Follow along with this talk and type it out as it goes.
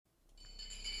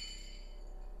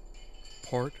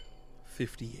Part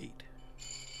 58.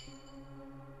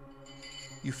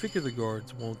 You figure the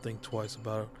guards won't think twice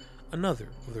about another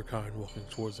of their kind walking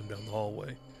towards them down the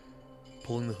hallway.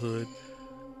 Pulling the hood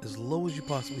as low as you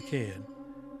possibly can,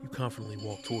 you confidently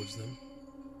walk towards them.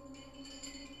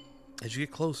 As you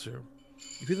get closer,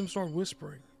 you hear them start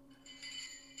whispering,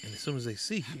 and as soon as they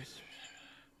see you,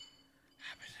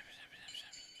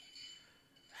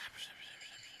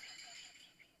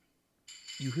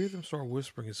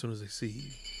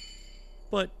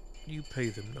 but you pay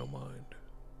them no mind.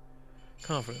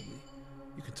 Confidently,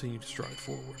 you continue to stride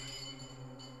forward,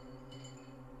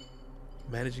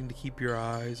 managing to keep your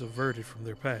eyes averted from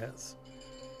their paths.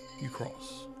 You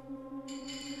cross.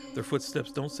 Their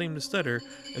footsteps don't seem to stutter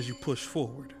as you push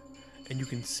forward, and you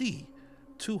can see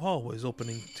two hallways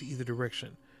opening to either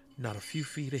direction, not a few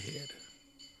feet ahead.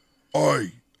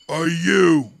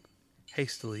 You!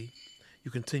 Hastily, you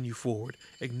continue forward,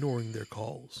 ignoring their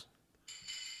calls.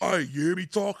 You hear me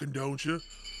talking, don't you?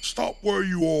 Stop where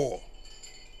you are.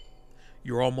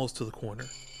 You're almost to the corner.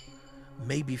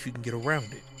 Maybe if you can get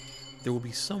around it, there will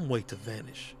be some way to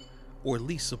vanish, or at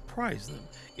least surprise them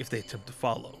if they attempt to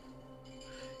follow.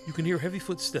 You can hear heavy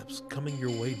footsteps coming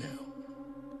your way now.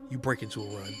 You break into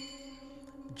a run.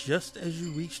 Just as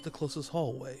you reach the closest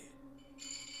hallway,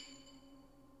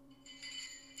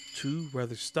 two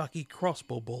rather stocky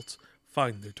crossbow bolts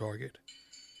find their target.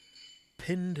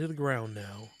 Pinned to the ground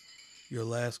now, your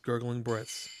last gurgling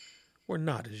breaths were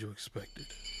not as you expected.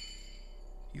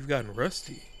 You've gotten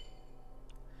rusty.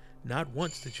 Not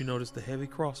once did you notice the heavy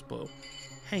crossbow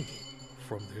hanging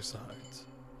from their sides.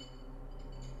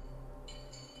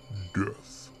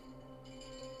 Death.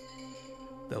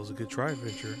 That was a good try,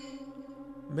 adventurer.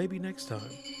 Maybe next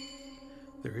time.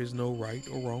 There is no right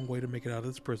or wrong way to make it out of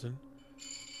this prison.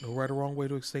 No right or wrong way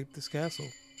to escape this castle.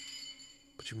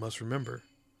 But you must remember,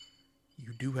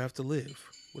 you do have to live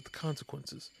with the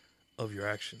consequences of your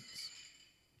actions.